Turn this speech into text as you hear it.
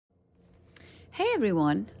Hey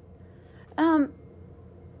everyone.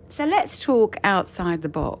 So let's talk outside the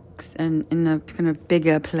box and in a kind of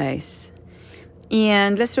bigger place.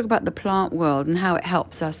 And let's talk about the plant world and how it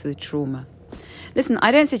helps us with trauma. Listen, I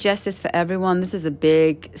don't suggest this for everyone. This is a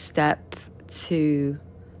big step to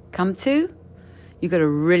come to. You've got to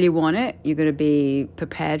really want it. You've got to be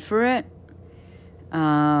prepared for it. There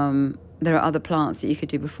are other plants that you could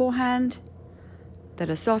do beforehand that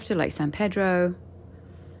are softer, like San Pedro.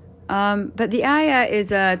 But the ayah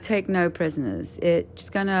is take no prisoners. It's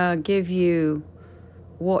going to give you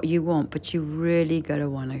what you want, but you really got to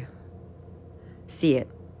want to see it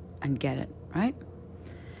and get it, right?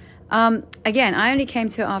 Again, I only came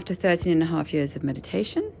to it after 13 and a half years of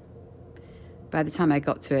meditation. By the time I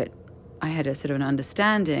got to it, I had a sort of an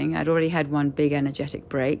understanding. I'd already had one big energetic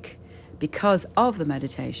break because of the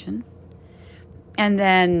meditation. And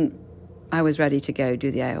then I was ready to go do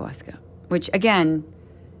the ayahuasca, which again,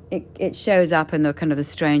 it shows up in the kind of the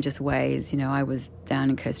strangest ways. You know, I was down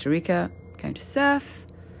in Costa Rica going to surf,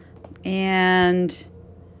 and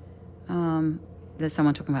there's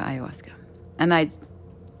someone talking about ayahuasca. And I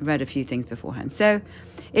read a few things beforehand. So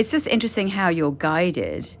it's just interesting how you're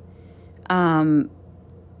guided to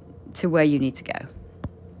where you need to go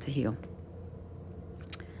to heal.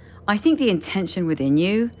 I think the intention within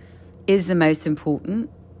you is the most important.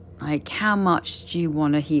 Like, how much do you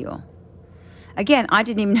want to heal? Again, I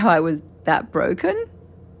didn't even know I was that broken.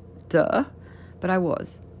 Duh. But I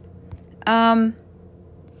was.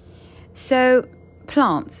 So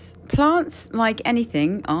plants, like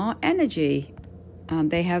anything, are energy.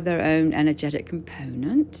 They have their own energetic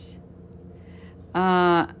component.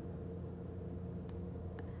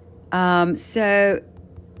 So,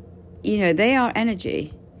 you know, they are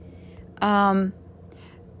energy. So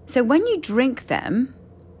when you drink them,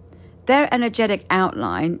 their energetic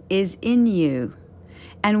outline is in you.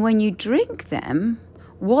 And when you drink them,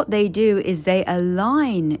 what they do is they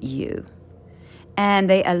align you. And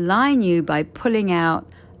they align you by pulling out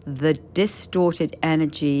the distorted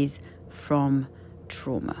energies from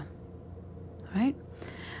trauma. Right?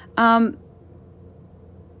 And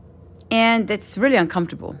it's really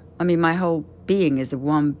uncomfortable. I mean, my whole being is a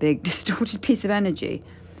one big distorted piece of energy.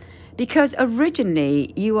 Because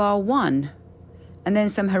originally you are one. And then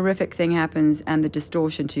some horrific thing happens and the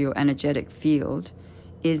distortion to your energetic field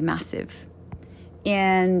is massive.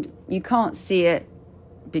 And you can't see it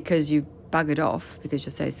because you buggered off, because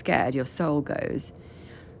you're so scared, your soul goes.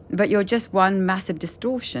 But you're just one massive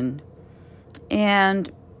distortion.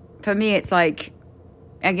 And for me, it's like,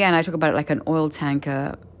 again, I talk about it like an oil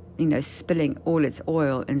tanker, you know, spilling all its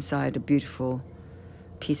oil inside a beautiful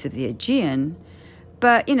piece of the Aegean.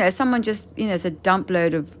 But, you know, someone just, you know, it's a dump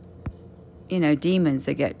load of, you know, demons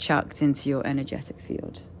that get chucked into your energetic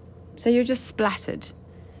field. So you're just splattered,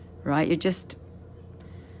 right? You're just,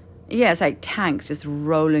 yeah, it's like tanks just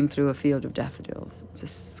rolling through a field of daffodils. It's a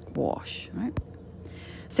squash, right?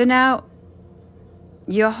 So now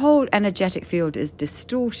your whole energetic field is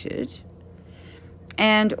distorted.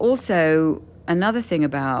 And also another thing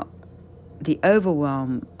about the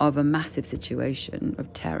overwhelm of a massive situation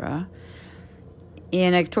of terror,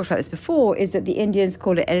 and I've talked about this before, is that the Indians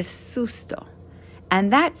call it el susto. And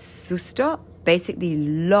that susto basically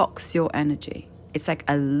locks your energy. It's like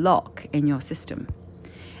a lock in your system.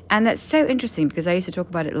 And that's so interesting because I used to talk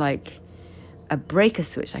about it like a breaker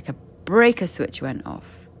switch, like a breaker switch went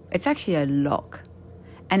off. It's actually a lock.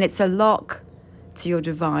 And it's a lock to your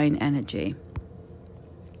divine energy.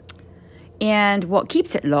 And what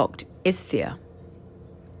keeps it locked is fear.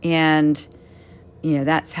 And you know,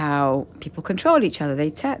 that's how people control each other.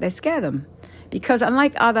 They scare them. Because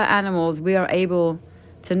unlike other animals, we are able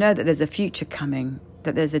to know that there's a future coming,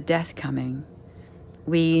 that there's a death coming.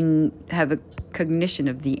 We have a cognition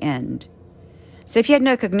of the end. So if you had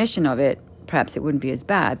no cognition of it, perhaps it wouldn't be as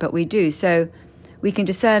bad, but we do. So we can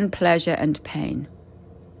discern pleasure and pain.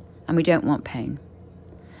 And we don't want pain.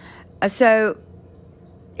 So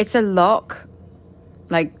it's a lock,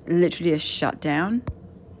 like literally a shutdown,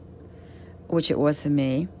 which it was for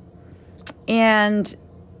me. And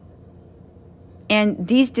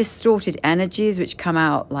these distorted energies which come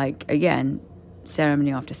out, like, again,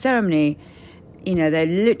 ceremony after ceremony, you know, they're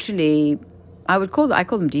literally, I call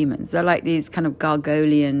them demons. They're like these kind of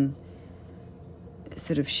Gargolian,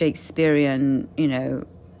 sort of Shakespearean, you know,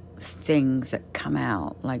 things that come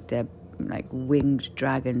out, like they're like winged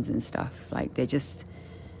dragons and stuff. Like they're just,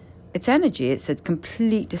 it's energy. It's a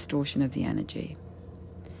complete distortion of the energy.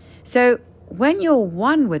 So when you're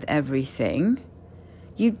one with everything,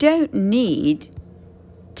 you don't need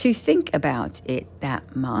to think about it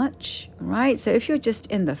that much, right? So if you're just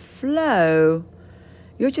in the flow,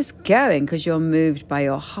 You're just going because you're moved by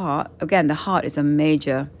your heart. Again, the heart is a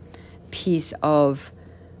major piece of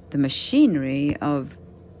the machinery of,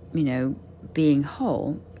 being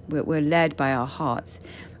whole. We're led by our hearts.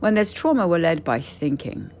 When there's trauma, we're led by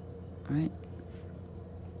thinking, right?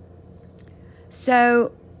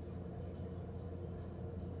 So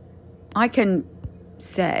I can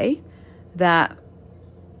say that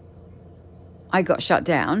I got shut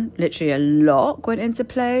down. Literally a lock went into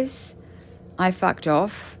place. I fucked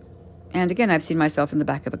off. And again, I've seen myself in the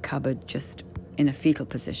back of a cupboard just in a fetal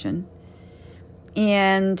position.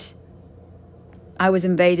 And I was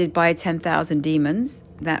invaded by 10,000 demons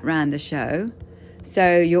that ran the show.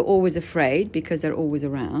 So you're always afraid because they're always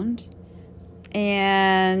around.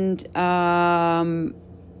 And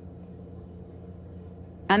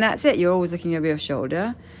that's it. You're always looking over your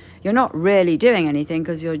shoulder. You're not really doing anything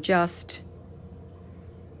because you're just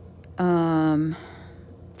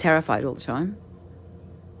terrified all the time.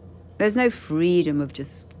 There's no freedom of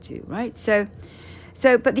just do, right? So,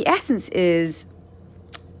 but the essence is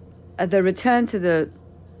the return to the,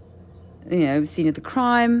 scene of the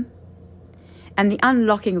crime and the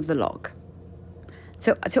unlocking of the lock.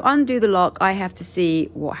 So to undo the lock, I have to see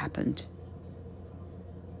what happened.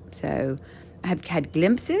 So I have had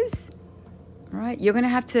glimpses, right? You're going to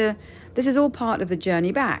have to, this is all part of the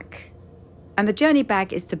journey back. And the journey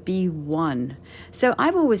back is to be one. So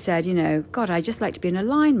I've always said, God, I just like to be in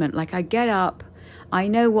alignment. Like I get up, I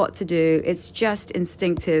know what to do. It's just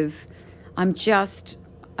instinctive. I've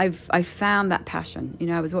found that passion.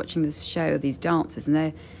 I was watching this show, these dancers,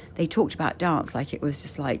 and they talked about dance like it was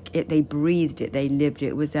just like it. They breathed it, they lived it.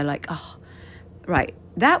 It was they're like, oh, right.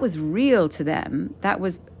 That was real to them. That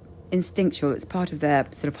was instinctual. It's part of their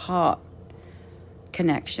sort of heart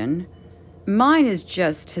connection. Mine has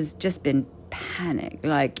just been panic.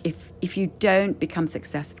 Like if you don't become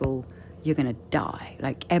successful, you're going to die.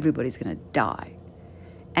 Like everybody's going to die,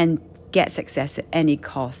 and get success at any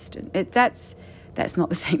cost. And that's not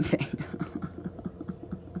the same thing,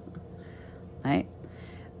 right?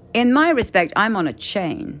 In my respect, I'm on a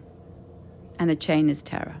chain, and the chain is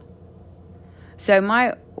terror. So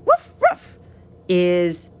my woof woof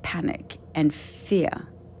is panic and fear.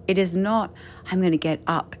 It is not, I'm going to get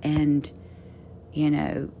up and,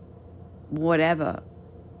 whatever,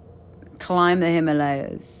 climb the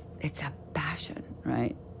Himalayas. It's a passion,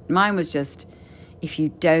 right? Mine was just, if you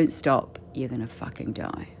don't stop, you're going to fucking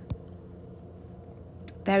die.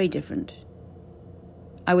 Very different.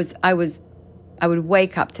 I would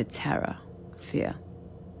wake up to terror, fear.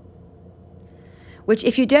 Which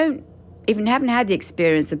if you haven't had the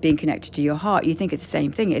experience of being connected to your heart, you think it's the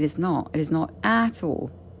same thing. It is not. It is not at all.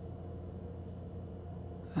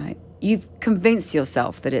 Right? You've convinced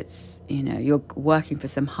yourself that it's, you're working for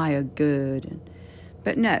some higher good.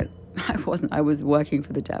 But no, I wasn't. I was working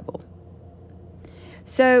for the devil.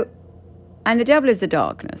 So, and the devil is the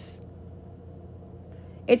darkness.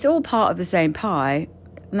 It's all part of the same pie,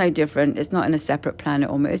 no different. It's not in a separate planet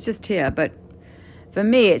almost. It's just here. But for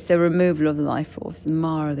me, it's the removal of the life force.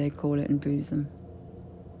 Mara, they call it in Buddhism.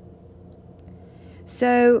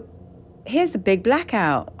 So here's the big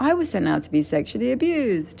blackout. I was sent out to be sexually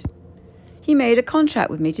abused. He made a contract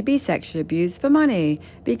with me to be sexually abused for money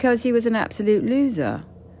because he was an absolute loser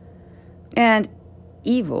and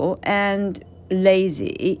evil and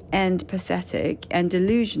lazy and pathetic and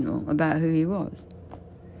delusional about who he was.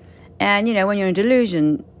 And, when you're in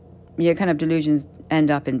delusion, your kind of delusions end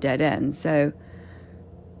up in dead ends. So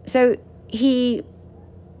he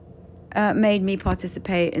made me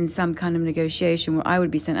participate in some kind of negotiation where I would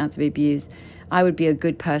be sent out to be abused. I would be a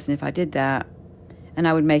good person if I did that. And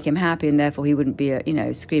I would make him happy, and therefore he wouldn't be,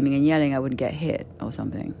 screaming and yelling. I wouldn't get hit or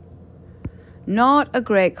something. Not a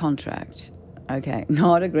great contract. Okay,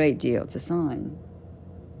 not a great deal to sign.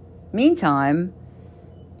 Meantime,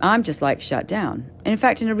 I'm just like shut down. And in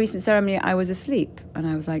fact, in a recent ceremony, I was asleep. And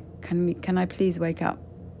I was like, can I please wake up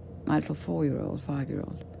my little 4-year-old,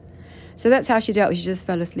 5-year-old? So that's how she dealt with it. She just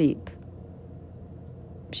fell asleep.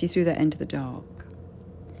 She threw that into the dark.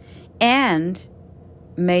 And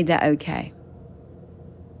made that okay.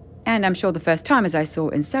 And I'm sure the first time, as I saw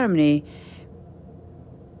in ceremony,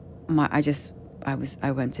 I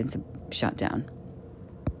went into shutdown.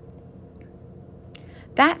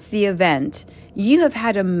 That's the event. You have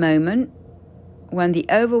had a moment when the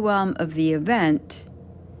overwhelm of the event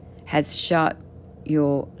has shut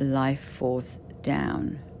your life force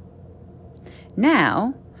down.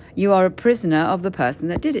 Now, you are a prisoner of the person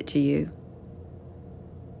that did it to you.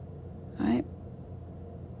 Right?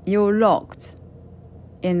 You're locked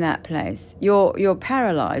in that place. You're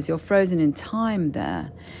paralyzed. You're frozen in time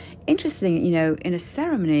there. Interesting, in a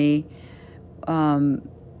ceremony,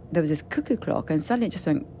 there was this cuckoo clock, and suddenly it just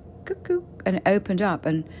went cuckoo, and it opened up,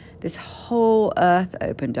 and this whole earth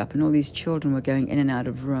opened up, and all these children were going in and out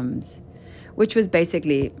of rooms, which was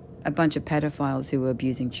basically a bunch of pedophiles who were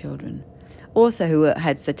abusing children. Also who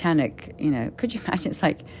had satanic, could you imagine? It's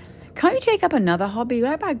like, can't you take up another hobby?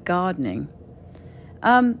 What about gardening?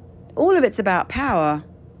 All of it's about power,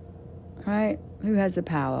 right? Who has the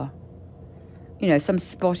power? Some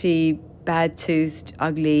spotty, bad-toothed,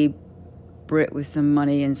 ugly Brit with some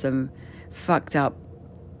money and some fucked up,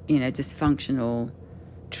 dysfunctional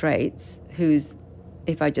traits, who's,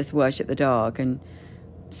 if I just worship the dog and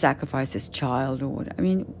sacrifice this child or whatever. I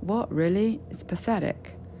mean, what, really? It's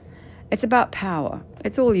pathetic. It's about power.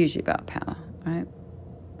 It's all usually about power, right?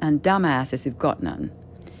 And dumbasses who've got none.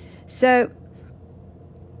 So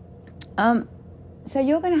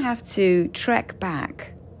you're going to have to trek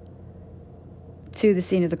back to the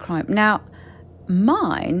scene of the crime. Now,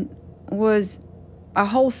 mine was a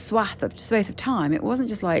whole swath of time. It wasn't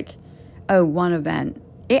just like, one event.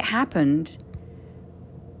 It happened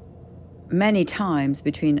many times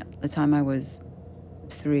between the time I was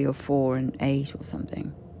 3 or 4 and 8 or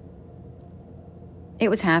something. It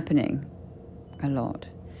was happening a lot.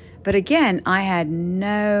 But again, I had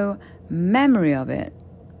no memory of it.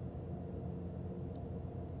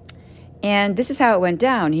 And this is how it went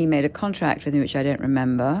down. He made a contract with me, which I don't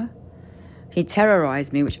remember. He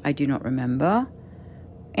terrorized me, which I do not remember.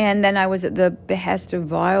 And then I was at the behest of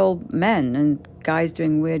vile men and guys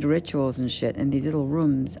doing weird rituals and shit in these little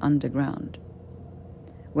rooms underground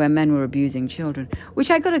where men were abusing children, which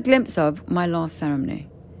I got a glimpse of my last ceremony.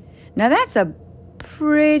 Now, that's a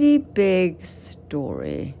pretty big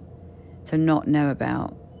story to not know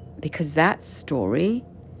about, because that story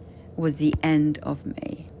was the end of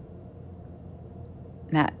me.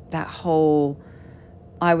 That whole,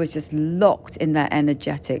 I was just locked in that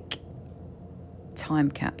energetic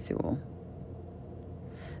time capsule.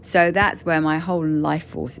 So that's where my whole life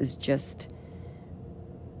force is just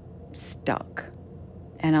stuck,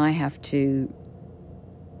 and I have to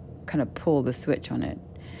kind of pull the switch on it.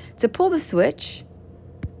 To pull the switch,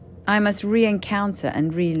 I must re-encounter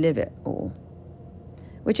and relive it all,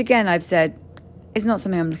 which again, I've said, is not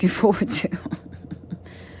something I'm looking forward to.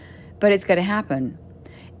 But it's going to happen.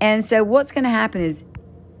 And so what's going to happen is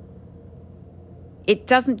it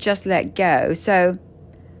doesn't just let go. So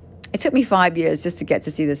it took me 5 years just to get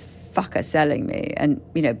to see this fucker selling me and,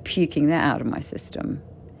 puking that out of my system.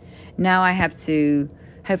 Now I have to,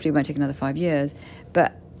 hopefully it won't take another 5 years,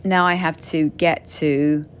 but now I have to get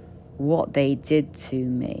to what they did to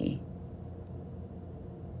me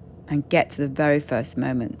and get to the very first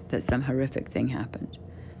moment that some horrific thing happened.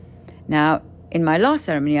 Now, in my last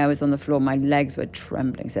ceremony, I was on the floor, my legs were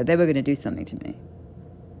trembling, so they were going to do something to me.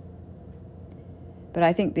 But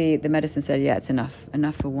I think the medicine said, yeah, it's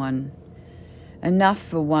enough for one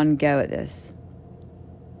go at this.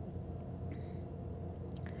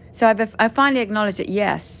 So I finally acknowledged that,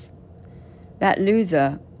 yes, that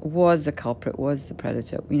loser was the culprit, was the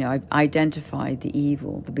predator. I've identified the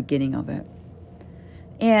evil, the beginning of it.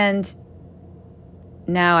 And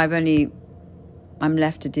now I'm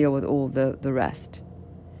left to deal with all the rest.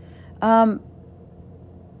 But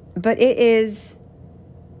it is,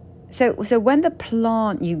 so when the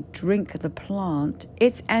plant, you drink the plant,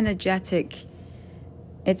 its energetic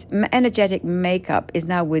makeup is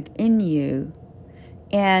now within you,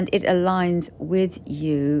 and it aligns with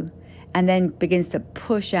you and then begins to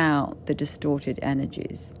push out the distorted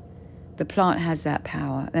energies. The plant has that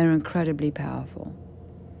power. They're incredibly powerful,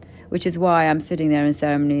 which is why I'm sitting there in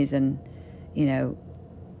ceremonies and,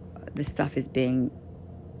 the stuff is being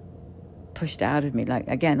pushed out of me.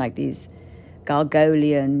 Like these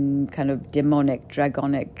Gargolian kind of demonic,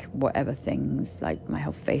 dragonic, whatever things. Like my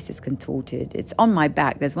whole face is contorted. It's on my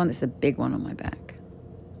back. There's one that's a big one on my back.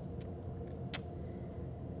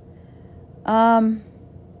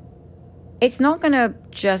 It's not going to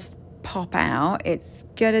just pop out. It's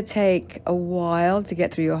going to take a while to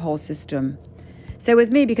get through your whole system. So with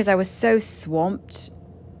me, because I was so swamped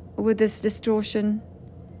with this distortion,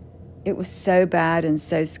 it was so bad and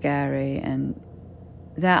so scary, and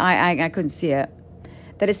that I couldn't see it,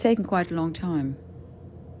 that it's taken quite a long time.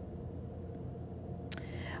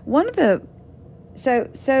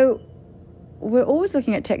 So we're always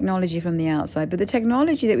looking at technology from the outside, but the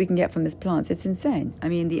technology that we can get from this plant, it's insane. I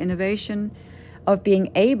mean, the innovation of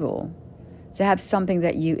being able to have something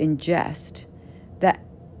that you ingest that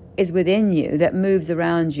is within you, that moves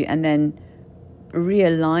around you and then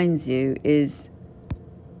realigns you, is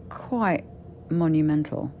quite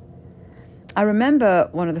monumental. I remember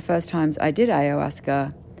one of the first times I did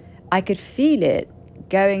ayahuasca, I could feel it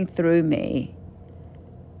going through me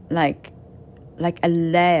like a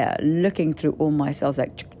layer looking through all my cells,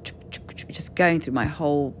 like just going through my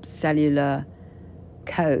whole cellular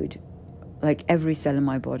code, like every cell in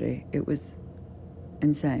my body. It was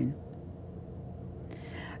insane.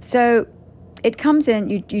 So it comes in,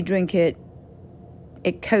 you drink it,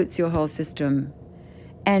 it coats your whole system,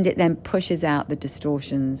 and it then pushes out the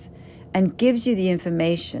distortions and gives you the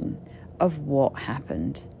information of what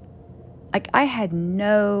happened. Like, I had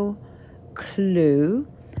no clue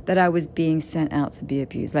that I was being sent out to be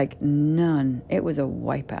abused. Like, none. It was a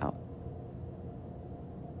wipeout.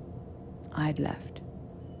 I'd left.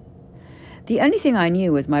 The only thing I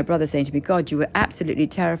knew was my brother saying to me, God, you were absolutely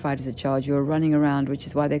terrified as a child. You were running around, which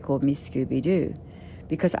is why they called me Scooby-Doo,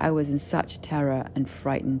 because I was in such terror and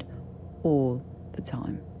frightened all the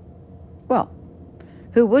time. Well,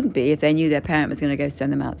 who wouldn't be if they knew their parent was going to go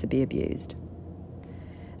send them out to be abused?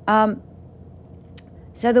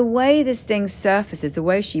 So the way this thing surfaces, the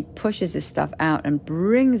way she pushes this stuff out and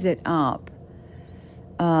brings it up,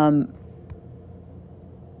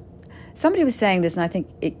 somebody was saying this, and I think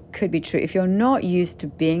it could be true. If you're not used to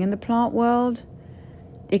being in the plant world,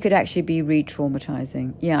 it could actually be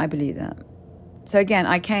re-traumatizing. Yeah, I believe that. So again,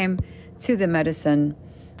 I came to the medicine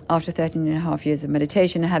after 13 and a half years of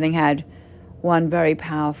meditation, having had one very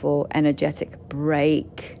powerful, energetic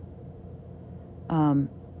break,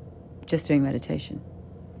 just doing meditation.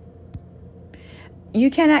 You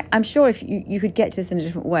can, I'm sure if you could get to this in a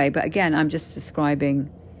different way, but again, I'm just describing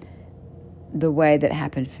the way that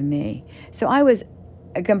happened for me. So I was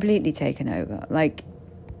completely taken over. Like,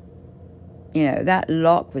 you know, that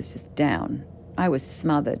lock was just down. I was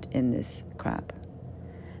smothered in this crap.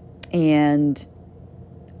 And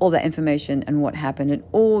all that information and what happened and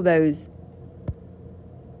all of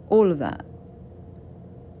that.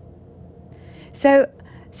 So,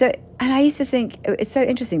 and I used to think, it's so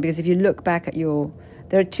interesting because if you look back at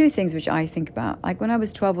there are two things which I think about. Like when I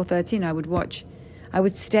was 12 or 13, I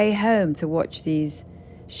would stay home to watch these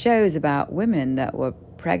shows about women that were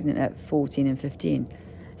pregnant at 14 and 15.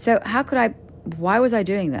 So why was I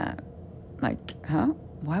doing that? Like,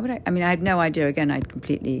 why would I mean, I had no idea. Again, I'd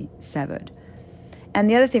completely severed. And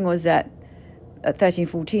the other thing was that at 13,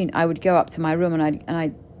 14, I would go up to my room and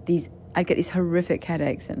I'd get these horrific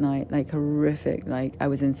headaches at night, like horrific, like I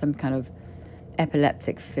was in some kind of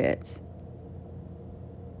epileptic fit,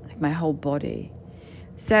 like my whole body.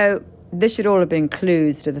 So this should all have been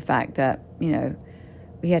clues to the fact that, you know,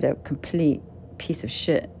 we had a complete piece of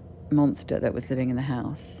shit monster that was living in the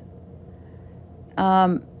house.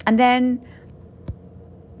 And then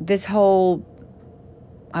this whole,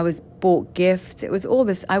 I was bought gifts. It was all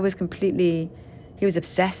this, he was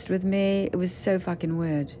obsessed with me. It was so fucking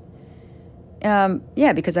weird.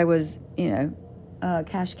 Yeah, because I was, you know, a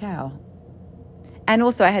cash cow. And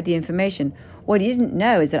also I had the information. What he didn't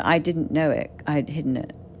know is that I didn't know it. I had hidden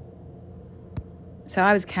it. So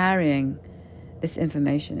I was carrying this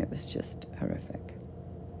information. It was just horrific.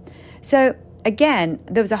 So again,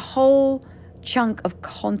 there was a whole chunk of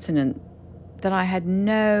continent that I had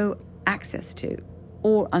no access to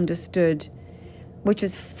or understood, which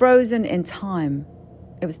was frozen in time.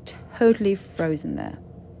 It was totally frozen there.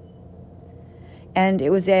 And it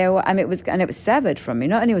was there, and it was severed from me.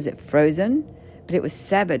 Not only was it frozen, but it was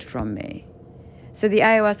severed from me. So the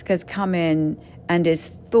ayahuasca has come in and is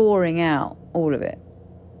thawing out all of it,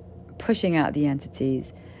 pushing out the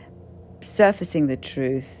entities, surfacing the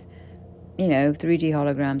truth, you know, 3D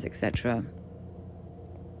holograms, etc.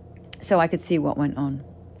 So I could see what went on.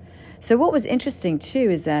 So what was interesting too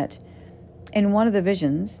is that in one of the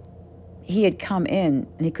visions, he had come in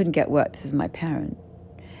and he couldn't get work. This is my parent.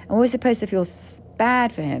 And we were supposed to feel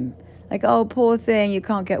bad for him. Like, oh, poor thing, you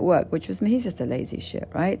can't get work, which was, he's just a lazy shit,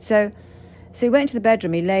 right? So he went into the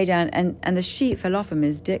bedroom, he lay down, and the sheet fell off him,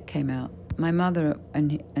 his dick came out. My mother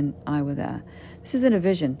and I were there. This was in a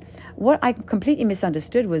vision. What I completely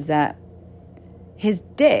misunderstood was that his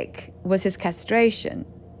dick was his castration.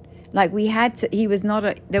 Like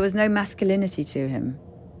there was no masculinity to him.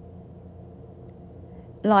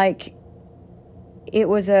 Like, it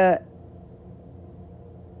was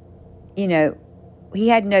he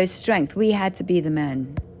had no strength. We had to be the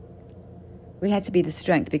men. We had to be the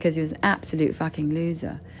strength because he was an absolute fucking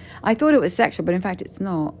loser. I thought it was sexual, but in fact it's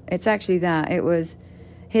not. It's actually that. It was,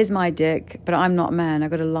 here's my dick, but I'm not a man.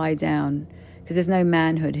 I've got to lie down because there's no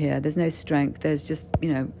manhood here. There's no strength. There's just,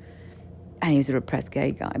 you know, and he was a repressed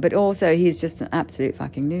gay guy. But also he's just an absolute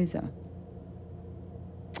fucking loser.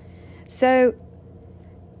 So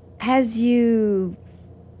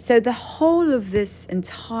the whole of this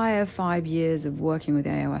entire 5 years of working with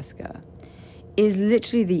ayahuasca is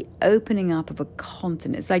literally the opening up of a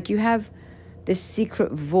continent. It's like you have this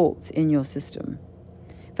secret vault in your system.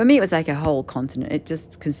 For me, it was like a whole continent. It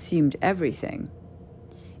just consumed everything.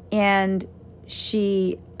 And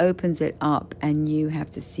she opens it up and you have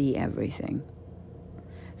to see everything.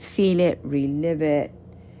 Feel it, relive it,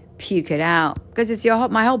 puke it out. Because it's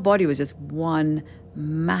my whole body was just one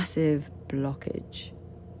massive blockage.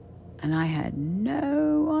 And I had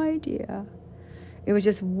no idea. It was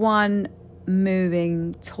just one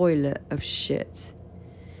moving toilet of shit.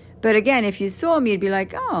 But again, if you saw me, you'd be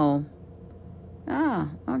like, okay,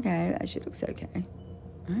 that shit looks okay.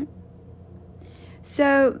 Right?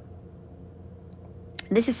 So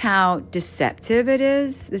this is how deceptive it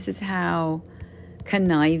is. This is how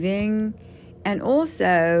conniving, and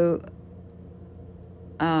also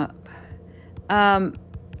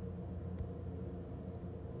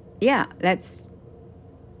let's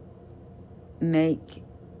make,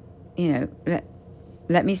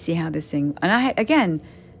 let me see how this thing, and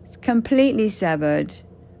it's completely severed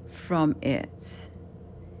from it.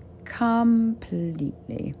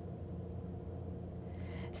 Completely.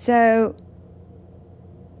 So,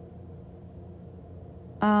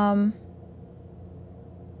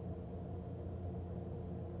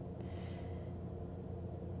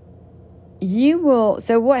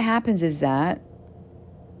 so what happens is that,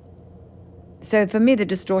 so for me, the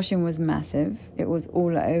distortion was massive. It was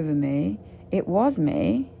all over me. It was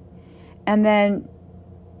me. And then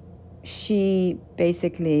she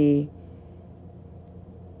basically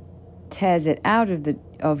tears it out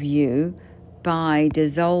of you by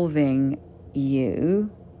dissolving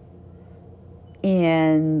you.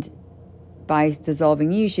 And by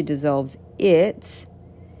dissolving you, she dissolves it.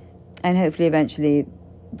 And hopefully eventually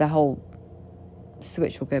the whole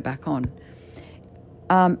switch will go back on.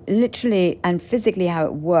 Literally and physically how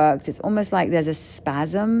it works, it's almost like there's a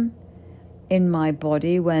spasm in my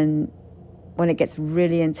body when it gets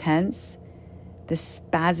really intense. The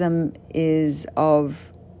spasm is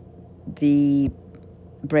of the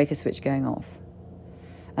breaker switch going off.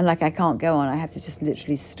 And like I can't go on, I have to just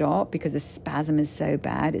literally stop because the spasm is so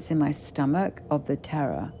bad. It's in my stomach of the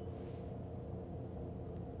terror.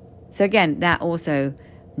 So again, that also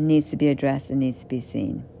needs to be addressed and needs to be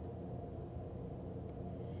seen.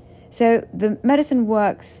 So the medicine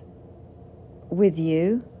works with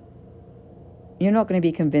you. You're not going to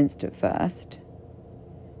be convinced at first.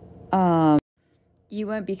 You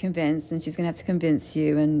won't be convinced, and she's going to have to convince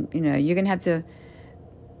you, and you're going to have to.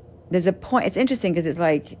 There's a point. It's interesting because it's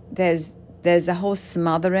like there's a whole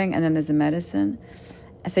smothering, and then there's a medicine.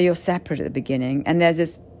 So you're separate at the beginning, and there's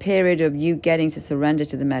this period of you getting to surrender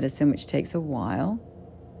to the medicine, which takes a while.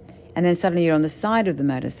 And then suddenly you're on the side of the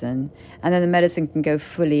medicine, and then the medicine can go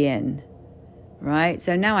fully in, right?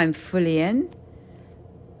 So now I'm fully in,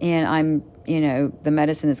 and I'm, the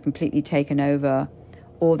medicine has completely taken over.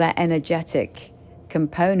 All that energetic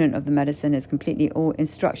component of the medicine is completely all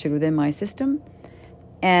structured within my system,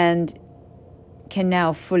 and can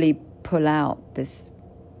now fully pull out this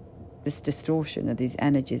distortion of these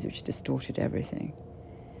energies which distorted everything.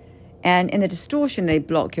 And in the distortion, they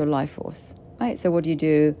block your life force, right? So what do you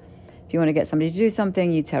do? If you want to get somebody to do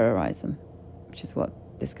something, you terrorize them, which is what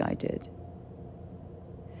this guy did.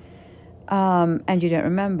 And you don't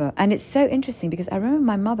remember. And it's so interesting because I remember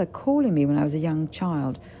my mother calling me when I was a young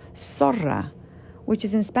child, zorra, which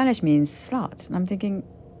is in Spanish means slut. And I'm thinking,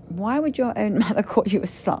 why would your own mother call you a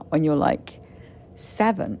slut when you're like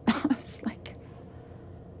 7? I was like,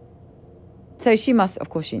 so she must, of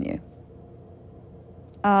course she knew.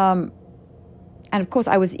 And of course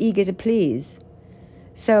I was eager to please.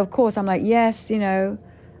 So, of course, I'm like, yes, I'm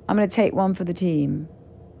going to take one for the team.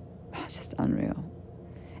 It's just unreal.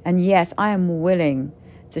 And yes, I am willing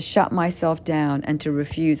to shut myself down and to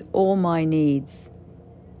refuse all my needs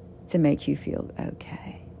to make you feel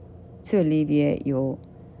okay, to alleviate your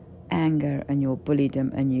anger and your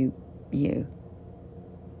bulliedom and you,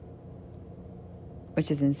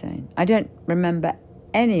 which is insane. I don't remember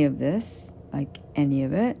any of this, like any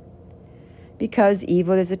of it, because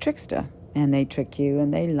evil is a trickster. And they trick you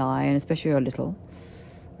and they lie, and especially you're little,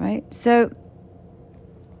 right? So,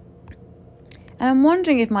 and I'm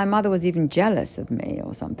wondering if my mother was even jealous of me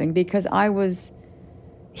or something, because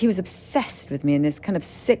he was obsessed with me in this kind of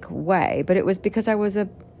sick way, but it was because I was in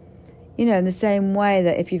the same way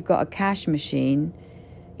that if you've got a cash machine,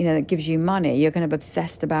 that gives you money, you're kind of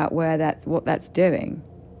obsessed about what that's doing.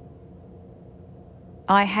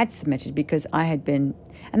 I had submitted because I had been,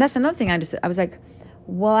 and that's another thing I was like,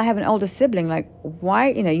 well, I have an older sibling, like, why,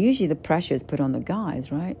 usually the pressure is put on the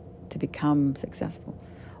guys, right, to become successful.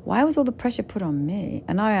 Why was all the pressure put on me?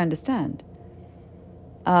 And now I understand.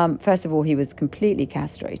 First of all, he was completely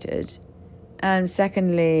castrated. And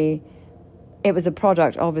secondly, it was a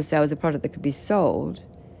product, obviously, I was a product that could be sold.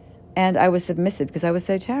 And I was submissive because I was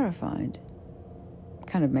so terrified.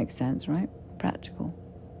 Kind of makes sense, right? Practical.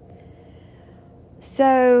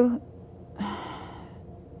 So, I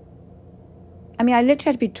mean, I literally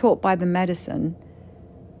had to be taught by the medicine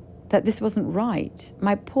that this wasn't right.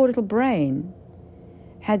 My poor little brain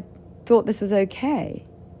had thought this was okay.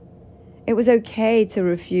 It was okay to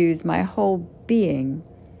refuse my whole being,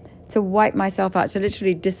 to wipe myself out, to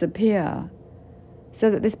literally disappear,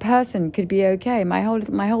 so that this person could be okay. My whole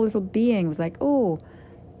little being was like, oh,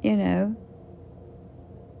 you know,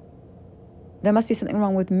 there must be something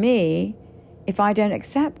wrong with me if I don't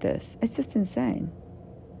accept this. It's just insane.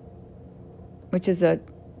 Which is a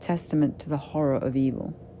testament to the horror of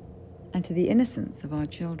evil and to the innocence of our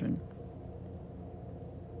children.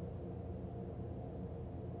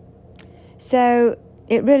 So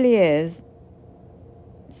it really is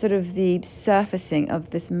sort of the surfacing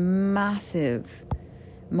of this massive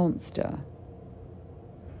monster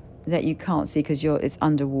that you can't see because it's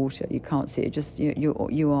underwater. You can't see it. Just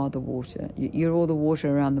you are the water. You're all the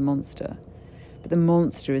water around the monster, but the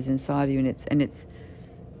monster is inside of you, and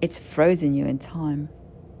it's frozen you in time.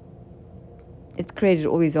 It's created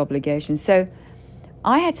all these obligations. So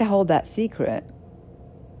I had to hold that secret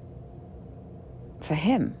for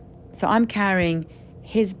him. So I'm carrying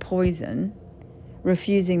his poison,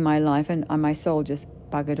 refusing my life, and my soul just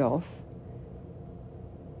buggered off.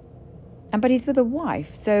 But he's with a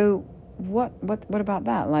wife, so what about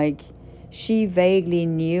that? Like, she vaguely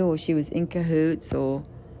knew, or she was in cahoots, or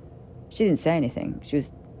she didn't say anything. She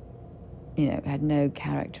was, had no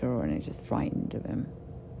character or anything, just frightened of him.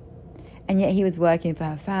 And yet he was working for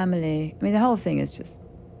her family. I mean, the whole thing is just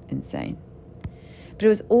insane. But it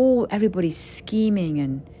was everybody scheming,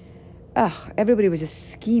 and everybody was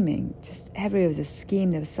just scheming. Everybody was a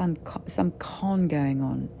scheme. There was some con going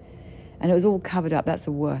on. And it was all covered up. That's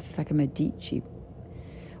the worst. It's like a Medici.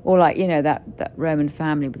 Or like, that Roman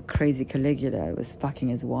family with crazy Caligula was fucking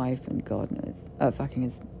his wife and God knows, fucking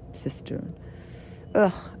his sister.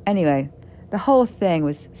 Anyway, the whole thing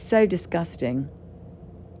was so disgusting,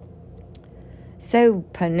 so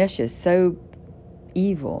pernicious, so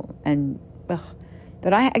evil. And,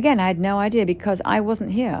 but I had no idea because I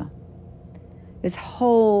wasn't here. This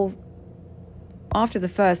whole, after the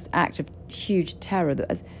first act of huge terror,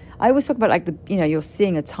 I always talk about you're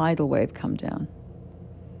seeing a tidal wave come down.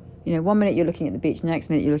 1 minute you're looking at the beach,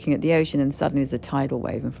 next minute you're looking at the ocean, and suddenly there's a tidal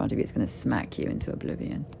wave in front of you. It's going to smack you into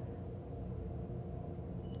oblivion.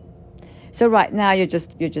 So right now you're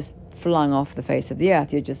just flung off the face of the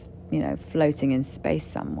earth. You're just, floating in space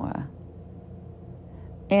somewhere.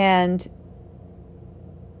 And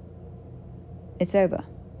it's over.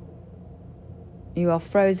 You are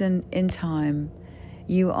frozen in time.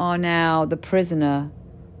 You are now the prisoner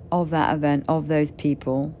of that event, of those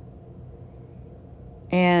people.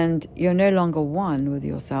 And you're no longer one with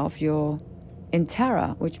yourself. You're in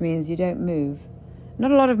terror, which means you don't move.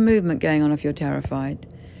 Not a lot of movement going on if you're terrified.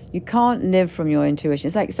 You can't live from your intuition.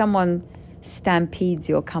 It's like someone stampedes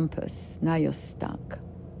your compass. Now you're stuck.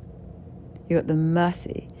 You're at the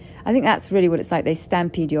mercy. I think that's really what it's like. They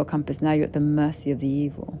stampede your compass. Now you're at the mercy of the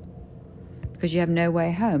evil. Because you have no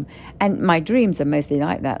way home. And my dreams are mostly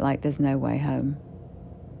like that, like there's no way home.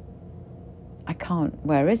 I can't,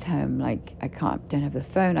 where is home? Like, don't have the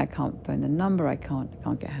phone, I can't phone the number, I can't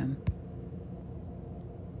get home.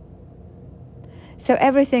 So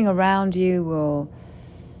everything around you will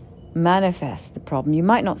manifest the problem. You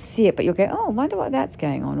might not see it, but you'll go, oh, I wonder why that's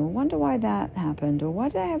going on, or wonder why that happened, or why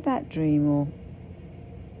did I have that dream, or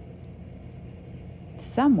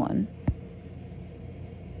someone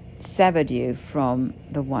severed you from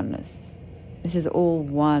the oneness. This is all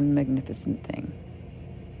one magnificent thing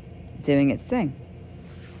doing its thing.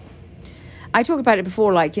 I talked about it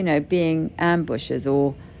before, like, being ambushes,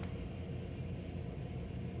 or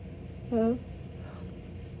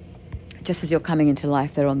just as you're coming into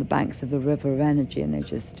life, they're on the banks of the river of energy and they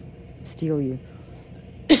just steal you.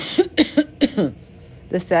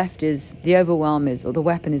 The theft is, the overwhelm is, or the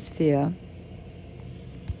weapon is fear.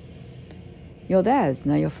 You're theirs.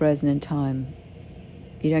 Now you're frozen in time.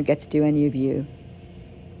 You don't get to do any of you.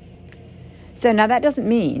 So now that doesn't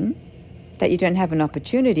mean that you don't have an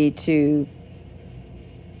opportunity to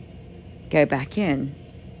go back in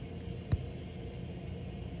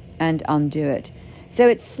and undo it. So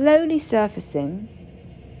it's slowly surfacing.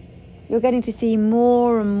 You're getting to see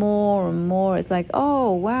more and more and more. It's like,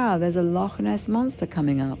 oh, wow, there's a Loch Ness monster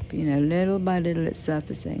coming up. Little by little it's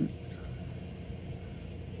surfacing.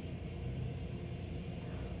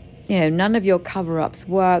 None of your cover-ups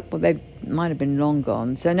work. Well, they might have been long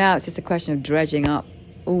gone. So now it's just a question of dredging up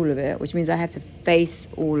all of it, which means I have to face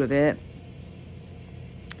all of it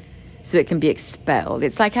so it can be expelled.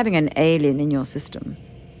 It's like having an alien in your system.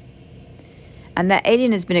 And that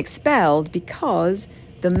alien has been expelled because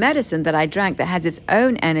the medicine that I drank that has its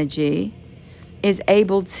own energy is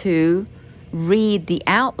able to read the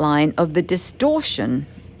outline of the distortion.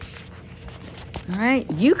 All right?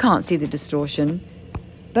 You can't see the distortion,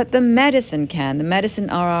 but the medicine can. The medicine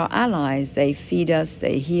are our allies. They feed us,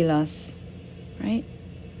 they heal us, right?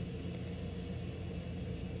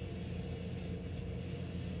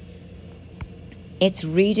 It's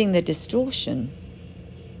reading the distortion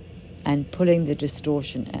and pulling the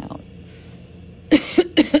distortion out.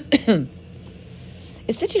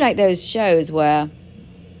 It's literally like those shows where,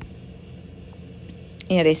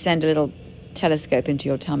 you know, they send a little telescope into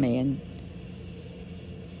your tummy and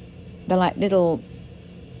they're like little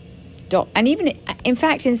dot. And even, in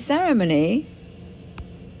fact, in ceremony,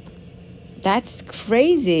 that's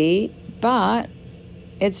crazy, but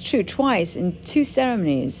it's true. Twice in 2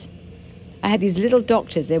 ceremonies, I had these little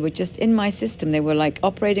doctors. They were just in my system. They were like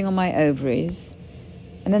operating on my ovaries.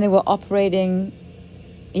 And then they were operating,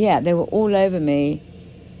 they were all over me,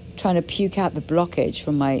 trying to puke out the blockage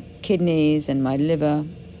from my kidneys and my liver.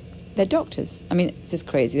 They're doctors. I mean, it's just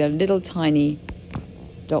crazy. They're little tiny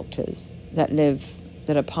doctors that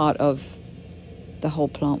are part of the whole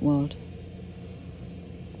plant world.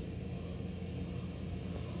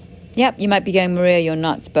 Yep, you might be going, Maria, you're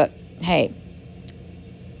nuts, but hey,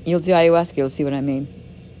 you'll do ayahuasca, you'll see what I mean.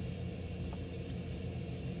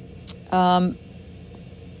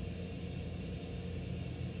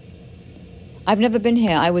 I've never been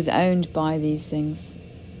here. I was owned by these things.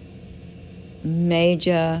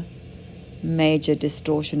 Major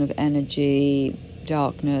distortion of energy,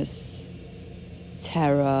 darkness,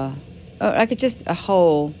 terror. Like it's just a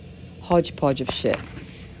whole hodgepodge of shit.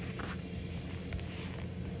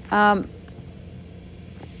 But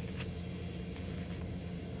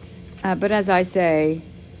as I say,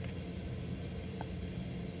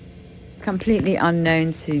 completely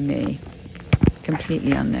unknown to me.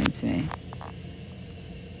 Completely unknown to me.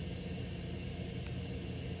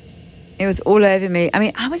 It was all over me. I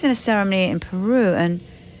mean, I was in a ceremony in Peru and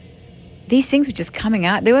these things were just coming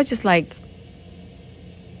out. They were just like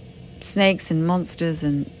snakes and monsters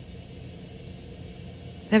and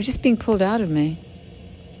they were just being pulled out of me.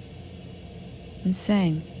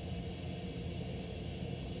 Insane.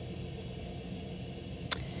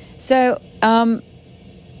 So,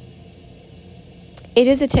 it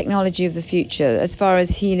is a technology of the future as far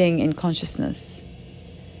as healing in consciousness.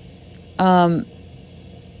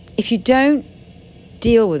 If you don't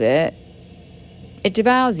deal with it, it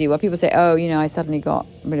devours you. Well, people say, oh, I suddenly got,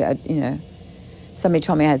 somebody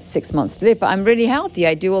told me I had 6 months to live, but I'm really healthy.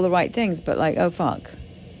 I do all the right things, but like, oh, fuck.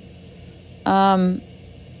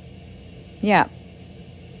 Yeah.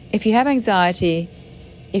 If you have anxiety,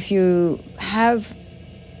 if you have,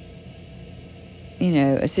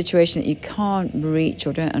 a situation that you can't reach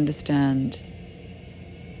or don't understand,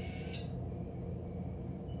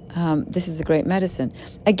 this is a great medicine.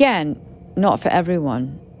 Again, not for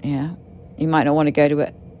everyone, yeah. You might not want to go to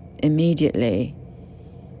it immediately.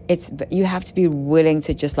 You have to be willing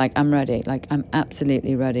to just like, I'm ready. Like, I'm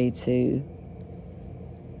absolutely ready to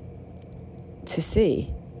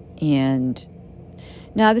see. And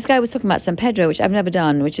now this guy was talking about San Pedro, which I've never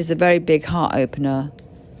done, which is a very big heart opener.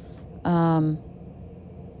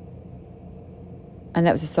 And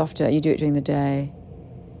that was a softer, you do it during the day.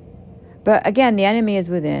 But again, the enemy is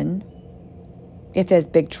within. If there's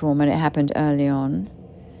big trauma and it happened early on.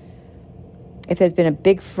 If there's been a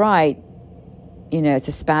big fright, it's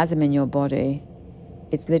a spasm in your body.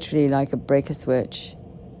 It's literally like a breaker switch.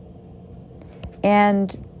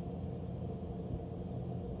 And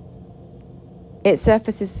it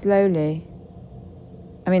surfaces slowly.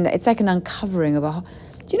 I mean, it's like an uncovering of a...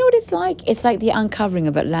 Do you know what it's like? It's like the uncovering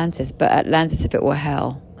of Atlantis, but Atlantis if it were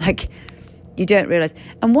hell. Like, you don't realize.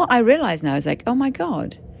 And what I realize now is like, oh my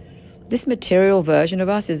God, this material version of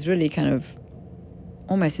us is really kind of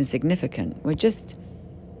almost insignificant. We're just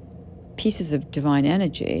pieces of divine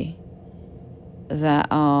energy that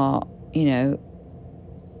are,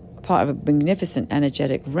 part of a magnificent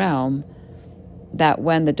energetic realm that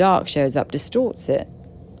when the dark shows up distorts it.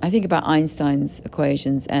 I think about Einstein's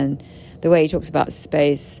equations and the way he talks about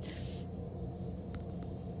space.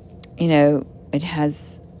 It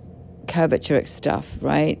has curvature stuff,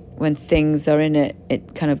 right? When things are in it,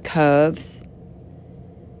 it kind of curves.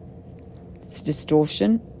 It's a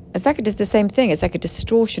distortion. It's like the same thing. It's like a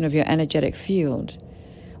distortion of your energetic field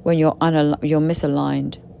when you're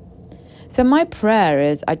misaligned. So my prayer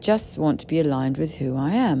is, I just want to be aligned with who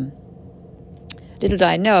I am. Little did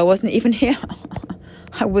I know I wasn't even here.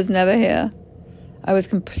 I was never here. I was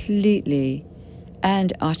completely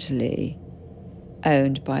and utterly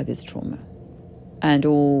owned by this trauma and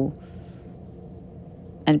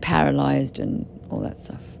paralyzed and all that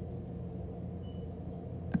stuff.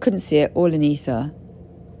 I couldn't see it, all in ether.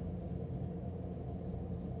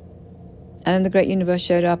 And then the great universe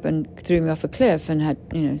showed up and threw me off a cliff and had,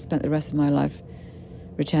 spent the rest of my life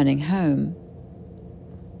returning home.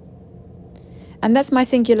 And that's my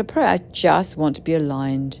singular prayer. I just want to be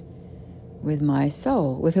aligned with my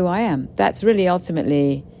soul, with who I am. That's really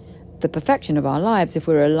ultimately the perfection of our lives, if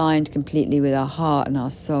we're aligned completely with our heart and our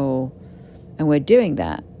soul. And we're doing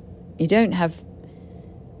that. You're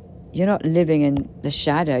not living in the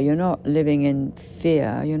shadow. You're not living in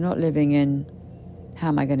fear. You're not living in, how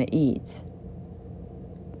am I going to eat?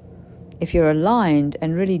 If you're aligned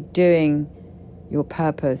and really doing your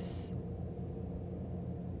purpose.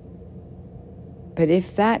 But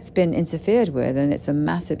if that's been interfered with and it's a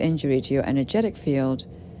massive injury to your energetic field,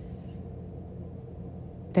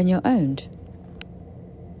 then you're owned.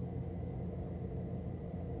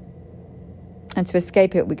 And to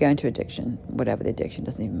escape it, we go into addiction. Whatever the addiction,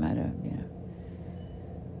 doesn't even matter.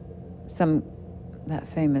 That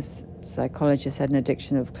famous psychologist had an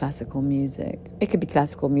addiction of classical music. It could be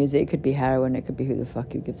classical music, it could be heroin, it could be who the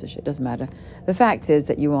fuck who gives a shit, doesn't matter. The fact is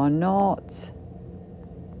that you are not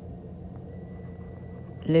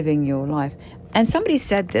living your life. And somebody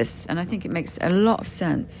said this, and I think it makes a lot of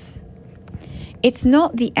sense. It's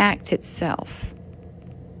not the act itself.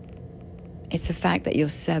 It's the fact that you're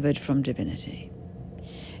severed from divinity.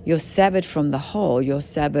 You're severed from the whole. You're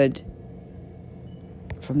severed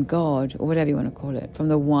from God, or whatever you want to call it, from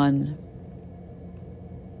the one.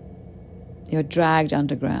 You're dragged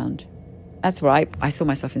underground. That's where I saw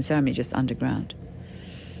myself in ceremony, just underground.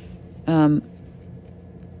 And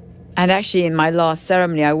actually in my last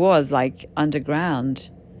ceremony, I was like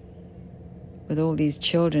underground with all these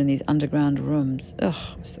children in these underground rooms.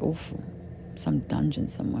 Ugh, it's awful. Some dungeon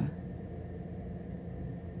somewhere.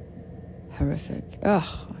 Horrific.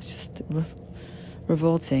 Ugh, it's just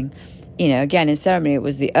revolting. Again, in ceremony, it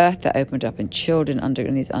was the earth that opened up and children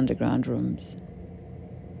in these underground rooms.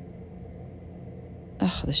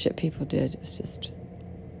 Ugh, the shit people did. It was just...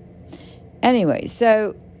 Anyway,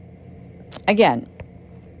 so, again,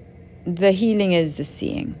 the healing is the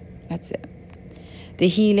seeing. That's it. The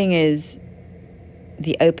healing is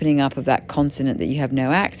the opening up of that continent that you have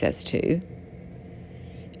no access to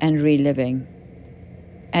and reliving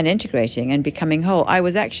and integrating and becoming whole. I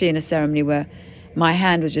was actually in a ceremony where my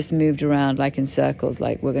hand was just moved around like in circles,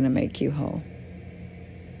 like, we're going to make you whole.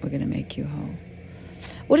 We're going to make you whole.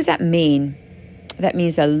 What does that mean? That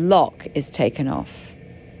means a lock is taken off.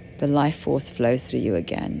 The life force flows through you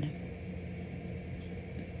again.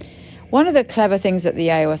 One of the clever things that the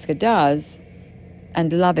ayahuasca does,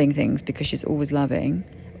 and loving things, because she's always loving,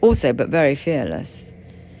 also, but very fearless,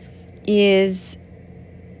 is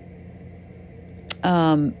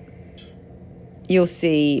you'll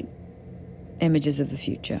see images of the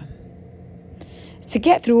future. To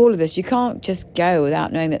get through all of this, you can't just go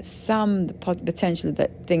without knowing that the potential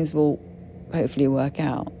that things will hopefully work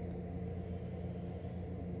out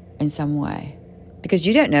in some way. Because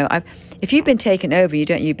you don't know. If you've been taken over,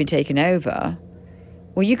 you've been taken over,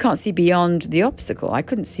 well, you can't see beyond the obstacle. I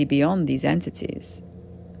couldn't see beyond these entities.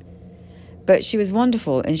 But she was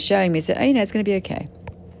wonderful in showing me, said, it's going to be okay.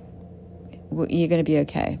 You're going to be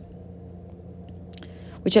okay.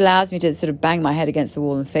 Which allows me to sort of bang my head against the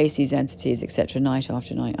wall and face these entities, etc., night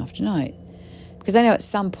after night after night. Because I know at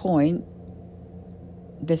some point,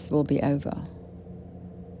 this will be over.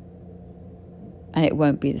 And it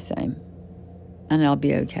won't be the same. And I'll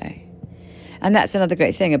be okay. And that's another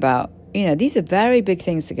great thing about, these are very big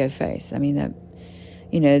things to go face. I mean,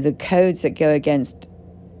 the codes that go against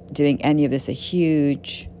doing any of this are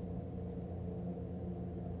huge.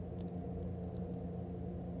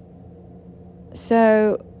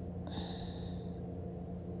 So,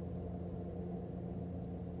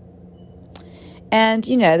 and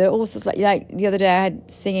there are all sorts, like the other day I had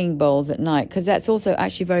singing bowls at night, because that's also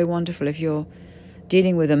actually very wonderful if you're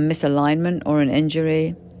dealing with a misalignment or an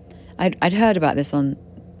injury. I'd heard about this on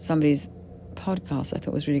somebody's podcast. I thought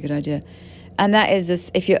it was a really good idea. And that is this: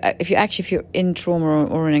 if you're in trauma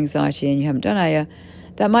or in anxiety and you haven't done Aya,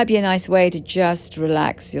 that might be a nice way to just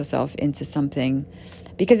relax yourself into something.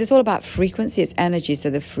 Because it's all about frequency, it's energy,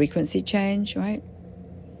 so the frequency change, right?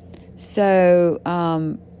 So,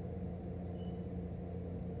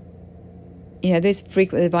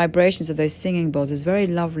 the vibrations of those singing bowls is very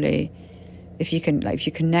lovely if you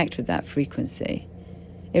connect with that frequency.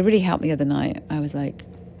 It really helped me the other night. I was like,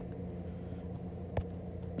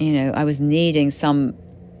 I was needing some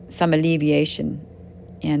alleviation,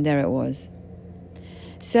 and there it was.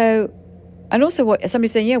 So, and also what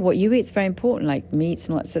somebody's saying, what you eat is very important, like meats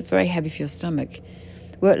and all that stuff. It's very heavy for your stomach.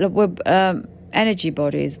 We're energy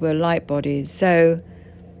bodies, we're light bodies. So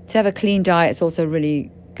to have a clean diet is also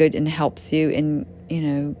really good and helps you in,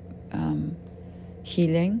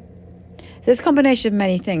 healing. There's a combination of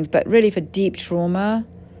many things, but really for deep trauma,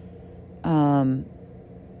 the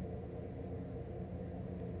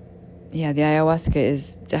ayahuasca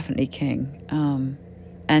is definitely king,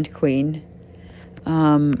 and queen,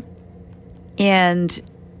 and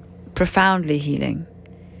profoundly healing.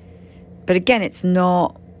 But again, it's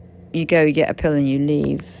not you go, you get a pill and you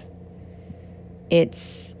leave.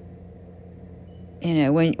 It's,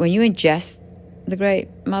 when you ingest the Great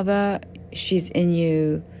Mother, she's in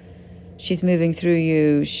you, she's moving through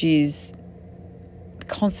you, she's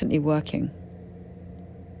constantly working.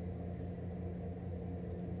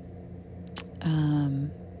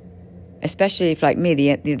 Especially if, like me,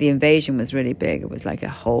 the invasion was really big. It was like a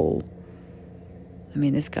whole...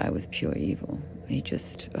 this guy was pure evil. He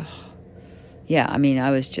just...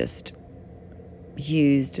 I was just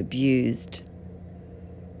used, abused,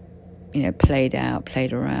 played out,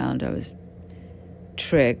 played around. I was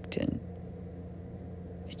tricked, and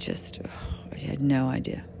it just... I had no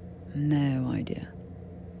idea. No idea.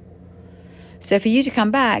 So for you to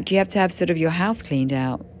come back, you have to have sort of your house cleaned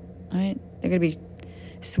out, right? They're going to be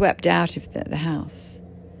swept out of the house.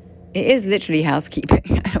 It is literally housekeeping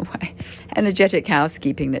in a way, energetic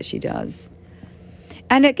housekeeping that she does.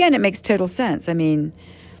 And again, it makes total sense.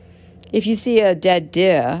 If you see a dead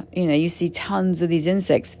deer, you see tons of these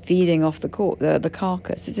insects feeding off the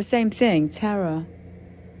carcass. It's the same thing, terror.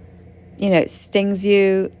 It stings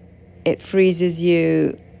you, it freezes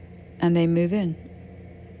you, and they move in.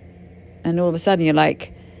 And all of a sudden you're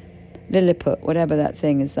like Lilliput, whatever that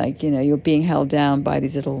thing is, like, you're being held down by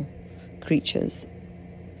these little creatures.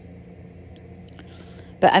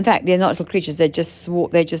 But in fact, they're not little creatures,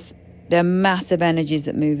 they're massive energies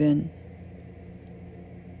that move in.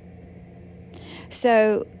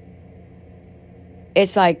 So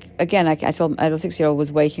it's like, again, like I told my little 6-year-old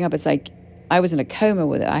was waking up, it's like I was in a coma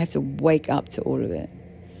with it. I have to wake up to all of it.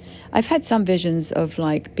 I've had some visions of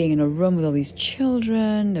like being in a room with all these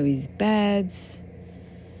children, all these beds.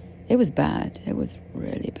 It was bad. It was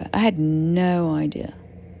really bad. I had no idea,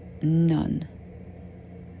 none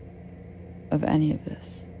of any of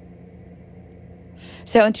this.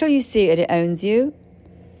 So until you see it, it owns you.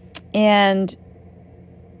 And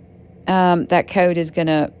that code is going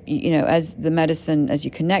to, as the medicine, as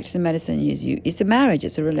you connect to the medicine, it's a marriage,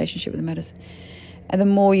 it's a relationship with the medicine. And the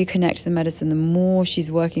more you connect to the medicine, the more she's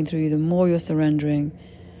working through you, the more you're surrendering.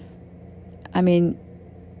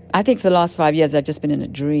 I think for the last 5 years, I've just been in a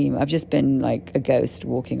dream. I've just been like a ghost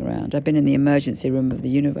walking around. I've been in the emergency room of the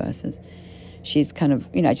universe. And she's kind of,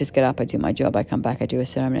 I just get up, I do my job, I come back, I do a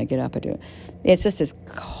ceremony, I get up, I do it. It's just this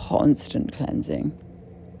constant cleansing.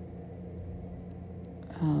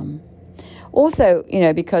 Also,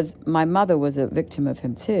 because my mother was a victim of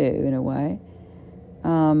him too, in a way,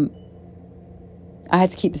 I had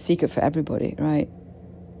to keep the secret for everybody, right?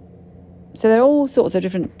 So there are all sorts of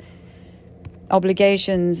different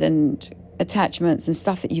obligations and attachments and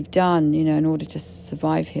stuff that you've done, in order to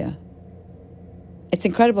survive here. It's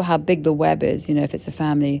incredible how big the web is, if it's a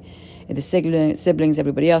family, the siblings,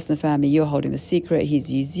 everybody else in the family, you're holding the secret,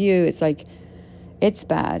 he's used you. It's like, it's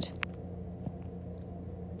bad.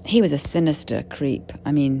 He was a sinister creep.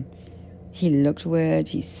 He looked weird,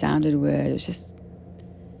 he sounded weird. It was just,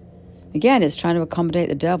 again, it's trying to accommodate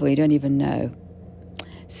the devil. You don't even know.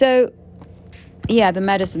 So, the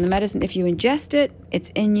medicine, if you ingest it, it's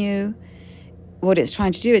in you. What it's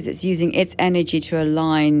trying to do is it's using its energy to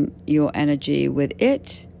align your energy with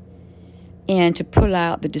it and to pull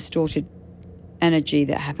out the distorted energy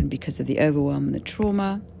that happened because of the overwhelm and the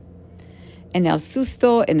trauma. In el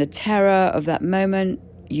susto, in the terror of that moment,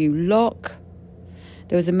 you lock.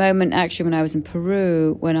 There was a moment, actually, when I was in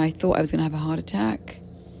Peru, when I thought I was going to have a heart attack.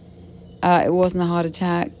 It wasn't a heart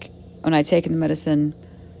attack. When I'd taken the medicine,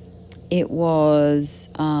 it was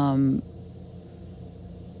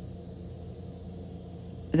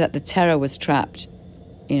that the terror was trapped,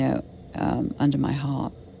 under my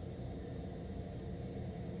heart.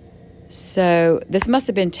 So this must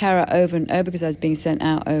have been terror over and over because I was being sent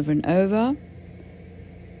out over and over.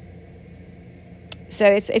 So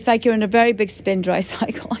it's like you're in a very big spin dry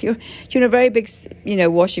cycle. You're in a very big,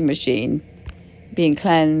 washing machine, being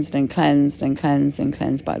cleansed and cleansed and cleansed and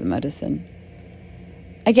cleansed by the medicine.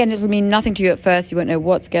 Again, it'll mean nothing to you at first. You won't know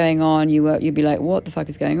what's going on. You'll be like, what the fuck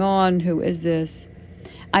is going on? Who is this?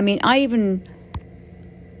 I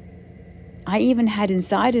I even had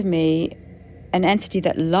inside of me an entity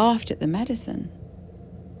that laughed at the medicine.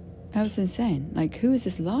 That was insane. Like, who is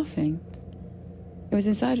this laughing? It was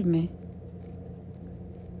inside of me.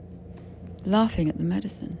 Laughing at the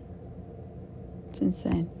medicine. It's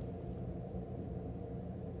insane.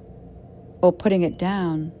 Or putting it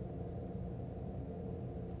down.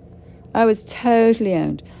 I was totally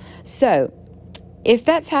owned. So, if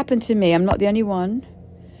that's happened to me, I'm not the only one.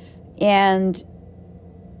 And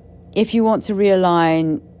if you want to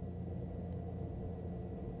realign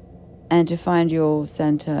and to find your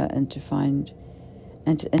center and to find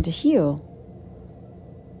and to heal,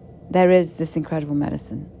 there is this incredible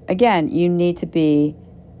medicine. Again, you need to be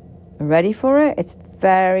ready for it. It's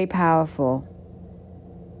very powerful.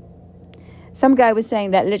 Some guy was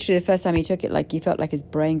saying that literally the first time he took it, like, he felt like his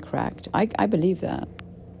brain cracked. I believe that.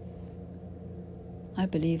 I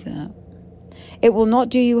believe that. It will not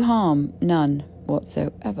do you harm, none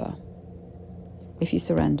whatsoever, if you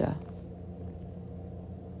surrender.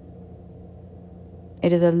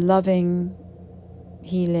 It is a loving,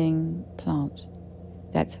 healing plant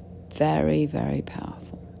that's very, very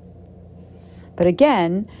powerful. But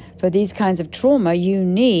again, for these kinds of trauma, you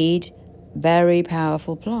need very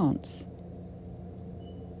powerful plants.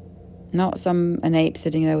 Not an ape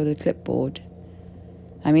sitting there with a clipboard.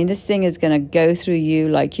 I mean, this thing is going to go through you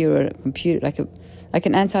like you're a computer, like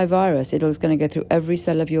an antivirus. It's going to go through every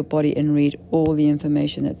cell of your body and read all the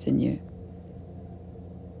information that's in you.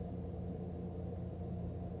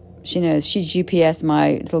 She knows. She GPS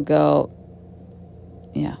my little girl.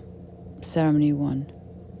 Yeah, ceremony 1.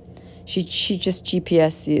 She just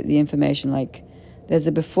GPS the information, like there's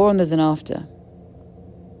a before and there's an after.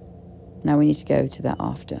 Now we need to go to that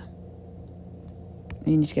after.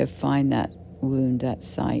 We need to go find that wound, that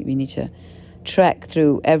site. We need to trek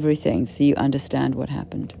through everything so you understand what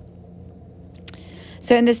happened.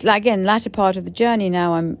 So in this, again, latter part of the journey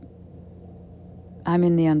now, I'm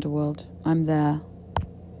in the underworld. I'm there.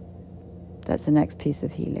 That's the next piece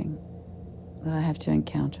of healing that I have to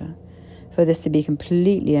encounter for this to be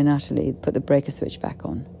completely and utterly put the breaker switch back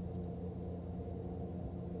on.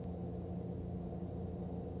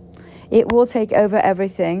 It will take over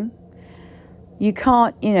everything. You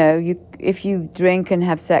can't, if you drink and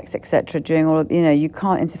have sex, etc., during all of, you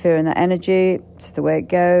can't interfere in that energy. It's just the way it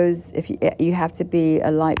goes. If you have to be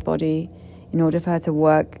a light body in order for her to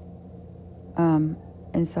work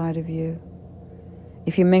inside of you.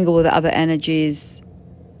 If you mingle with other energies,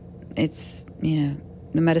 it's, the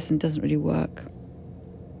medicine doesn't really work.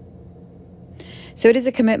 So it is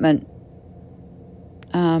a commitment.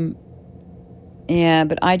 But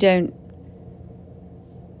I don't,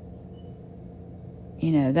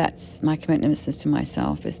 that's my commitment to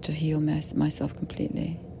myself, is to heal myself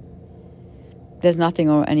completely. There's nothing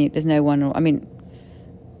there's no one,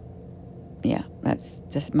 that's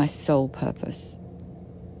just my sole purpose.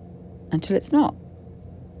 Until it's not.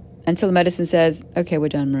 Until the medicine says, okay, we're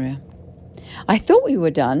done, Maria. I thought we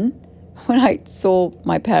were done when I saw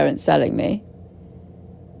my parents selling me.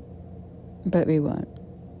 But we weren't.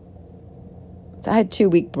 So I had a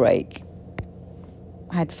 2-week break.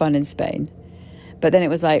 I had fun in Spain. But then it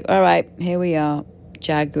was like, all right, here we are.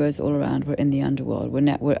 Jaguars all around. We're in the underworld.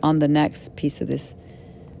 We're on the next piece of this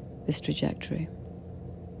trajectory.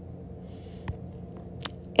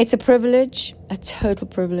 It's a privilege, a total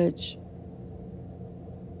privilege.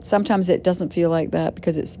 Sometimes it doesn't feel like that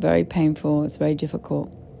because it's very painful, it's very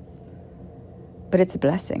difficult. But it's a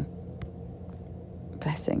blessing.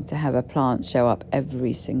 Blessing to have a plant show up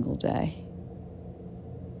every single day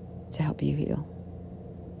to help you heal.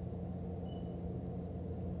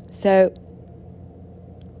 So,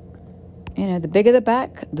 the bigger the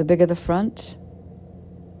back, the bigger the front.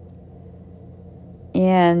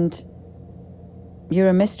 And you're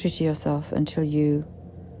a mystery to yourself until you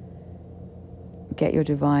get your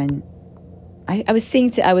divine. I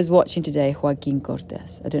was watching today Joaquin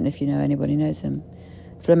Cortés. I don't know if anybody knows him.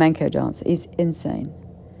 Flamenco dancer. He's insane.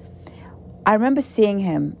 I remember seeing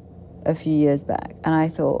him a few years back,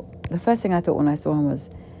 and the first thing I thought when I saw him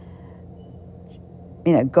was,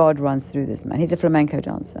 God runs through this man. He's a flamenco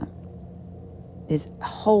dancer. His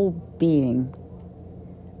whole being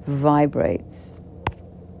vibrates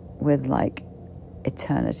with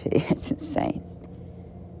eternity. It's insane.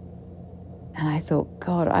 And I thought,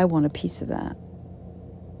 God, I want a piece of that.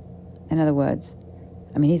 In other words,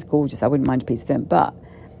 he's gorgeous. I wouldn't mind a piece of him, but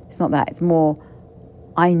it's not that. It's more,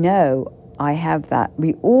 I know I have that.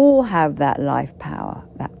 We all have that life power,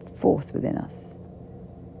 that force within us.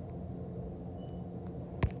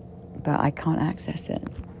 But I can't access it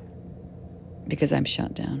because I'm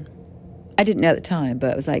shut down. I didn't know at the time, but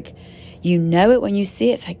it was like, You know it when you see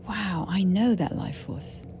it. It's like, wow, I know that life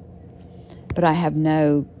force. But I have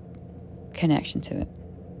no connection to it.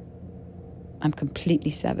 I'm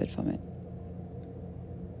completely severed from it.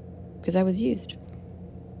 Because I was used.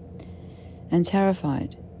 And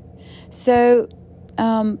terrified. So,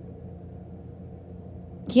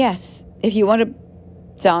 yes, if you want to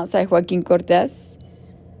dance like Joaquin Cortez,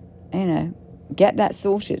 get that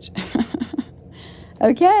sorted.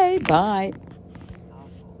 Okay, bye.